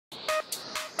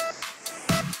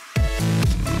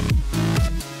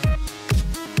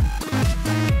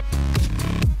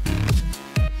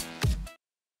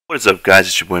What is up, guys?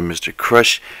 It's your boy Mr.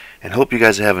 Crush, and hope you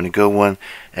guys are having a good one.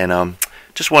 And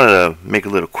just wanted to make a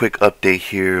little quick update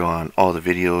here on all the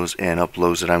videos and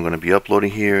uploads that I'm going to be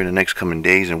uploading here in the next coming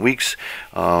days and weeks.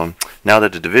 Now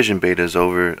that the Division beta is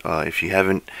over, if you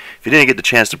didn't get the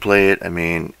chance to play it, I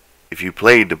mean, if you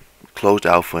played the closed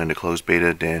alpha and the closed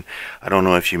beta, then I don't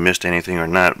know if you missed anything or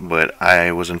not, but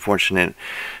I was unfortunate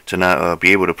to not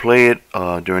be able to play it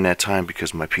during that time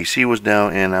because my PC was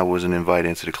down and I wasn't invited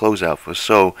into the closed alpha.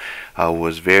 So I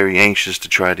was very anxious to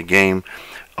try the game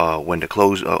when the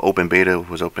closed open beta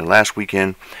was open last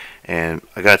weekend, and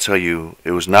I gotta tell you,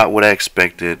 it was not what I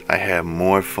expected. I had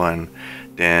more fun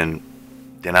than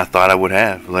I thought I would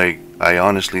have. Like, I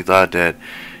honestly thought that,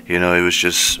 you know, it was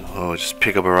just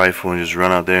pick up a rifle and just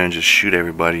run out there and just shoot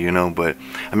everybody, you know. But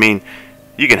I mean,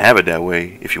 you can have it that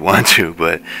way if you want to,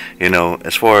 but you know,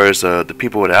 as far as the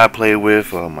people that I play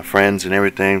with, my friends and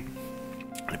everything,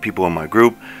 the people in my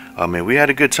group, I mean, we had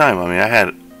a good time. I mean, I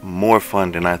had more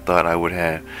fun than I thought I would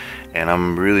have, and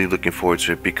I'm really looking forward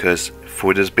to it because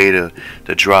for this beta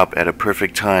to drop at a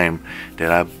perfect time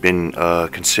that I've been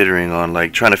considering on,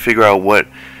 like, trying to figure out what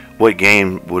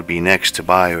game would be next to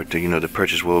buy or to, you know, the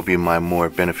purchase will be my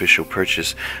more beneficial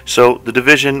purchase. So the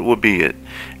Division will be it.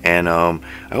 And I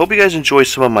hope you guys enjoy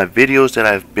some of my videos that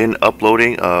I've been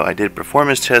uploading. I did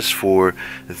performance tests for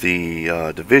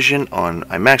the Division on.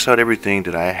 I maxed out everything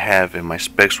that I have, and my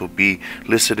specs will be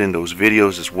listed in those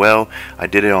videos as well. I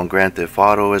did it on Grand Theft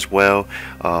Auto as well.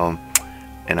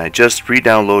 And I just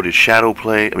re-downloaded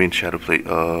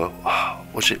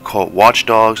what's it called? Watch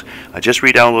Dogs. I just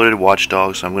re-downloaded Watch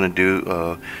Dogs, so I'm gonna do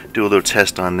a little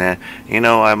test on that. You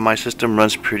know, my system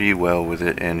runs pretty well with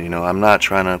it, and you know, I'm not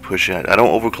trying to push it. I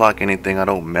don't overclock anything. I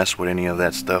don't mess with any of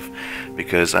that stuff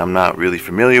because I'm not really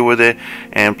familiar with it,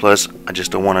 and plus, I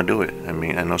just don't want to do it. I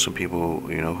mean, I know some people,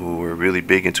 you know, who are really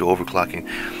big into overclocking.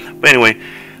 But anyway,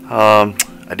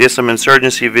 I did some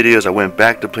Insurgency videos. I went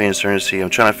back to play Insurgency. I'm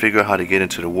trying to figure out how to get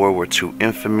into the World War II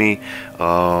infamy.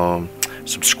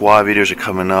 Some squad videos are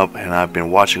coming up, and I've been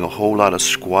watching a whole lot of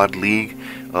Squad League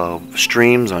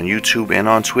streams on YouTube and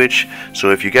on Twitch.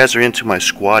 So if you guys are into my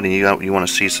squad and you want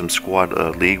to see some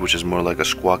Squad League, which is more like a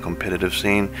squad competitive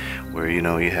scene where, you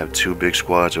know, you have 2 big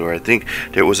squads, or I think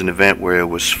there was an event where it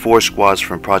was 4 squads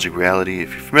from Project Reality,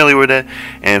 if you're familiar with that,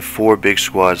 and 4 big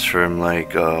squads from,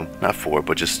 like, not 4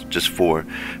 but just 4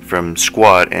 from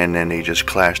Squad, and then they just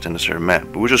clashed in a certain map,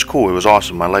 which was cool. It was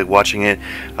awesome. I like watching it.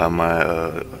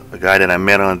 A guy that I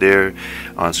met on there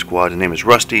on Squad, his name is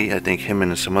Rusty. I think him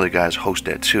and some other guys host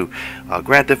that too.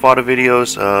 Grand Theft Auto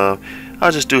videos,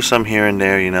 I'll just do some here and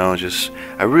there, you know.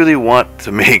 I really want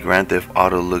to make Grand Theft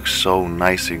Auto look so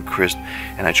nice and crisp,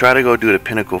 and I try to go do the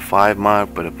Pinnacle 5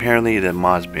 mod, but apparently that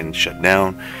mod's been shut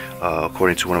down,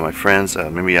 according to one of my friends.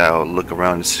 Maybe I'll look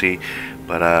around and see,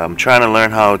 but I'm trying to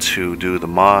learn how to do the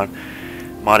modding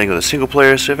of the single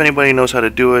player. So if anybody knows how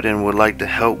to do it and would like to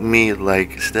help me,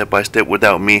 like, step by step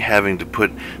without me having to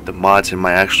put the mods in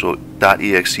my actual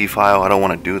 .exe file, I don't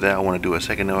want to do that. I want to do a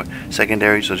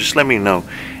secondary, so just let me know,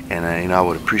 and you know, I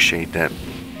would appreciate that.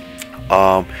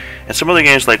 And some other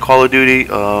games like Call of Duty,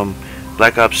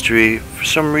 Black Ops 3, for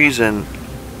some reason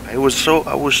I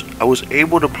was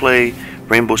able to play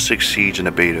Rainbow Six Siege in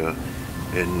the beta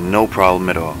and no problem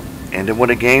at all. And then when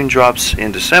the game drops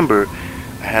in December,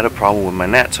 I had a problem with my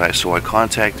NAT tie, so I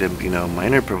contacted, you know, my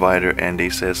internet provider, and they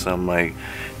said something like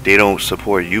they don't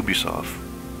support Ubisoft.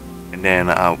 And then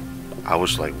I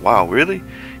was like, wow, really?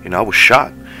 You know, I was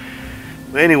shocked.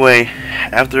 But anyway,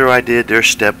 after I did their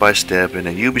step by step, and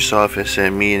then Ubisoft has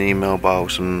sent me an email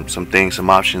about some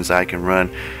options I can run,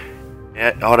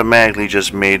 it automatically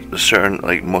just made a certain,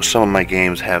 like, some of my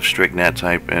games have strict NAT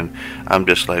type, and I'm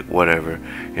just like, whatever,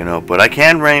 you know. But I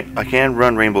can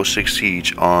run Rainbow Six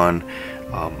Siege on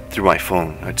through my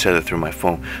phone. I tether through my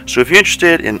phone. So if you're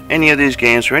interested in any of these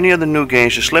games or any other new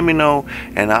games, just let me know,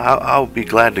 and I'll be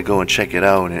glad to go and check it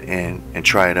out and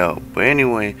try it out. But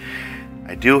anyway,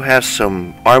 I do have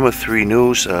some Arma 3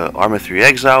 news. Arma 3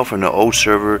 Exile from the old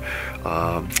server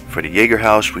for the Jaeger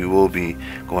House. We will be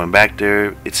going back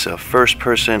there. It's a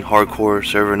first-person hardcore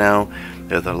server now.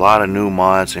 There's a lot of new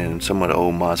mods and some of the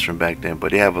old mods from back then,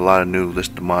 but they have a lot of new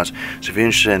list of mods. So if you're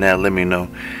interested in that, let me know.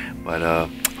 But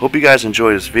hope you guys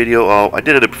enjoyed this video. I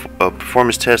did a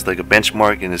performance test, like a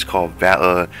benchmark, and it's called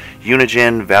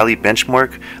Unigine Valley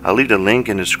Benchmark. I'll leave the link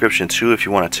in the description too if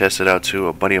you want to test it out too.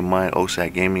 A buddy of mine,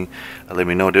 OSAT Gaming, let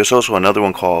me know. There's also another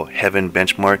one called Heaven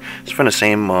Benchmark. It's from the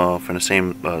same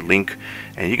link,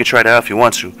 and you can try it out if you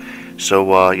want to.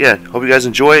 So yeah, hope you guys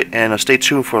enjoy it, and stay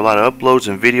tuned for a lot of uploads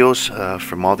and videos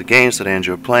from all the games that I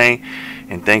enjoy playing.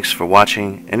 And thanks for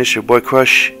watching. And it's your boy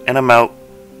Crush, and I'm out.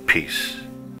 Peace.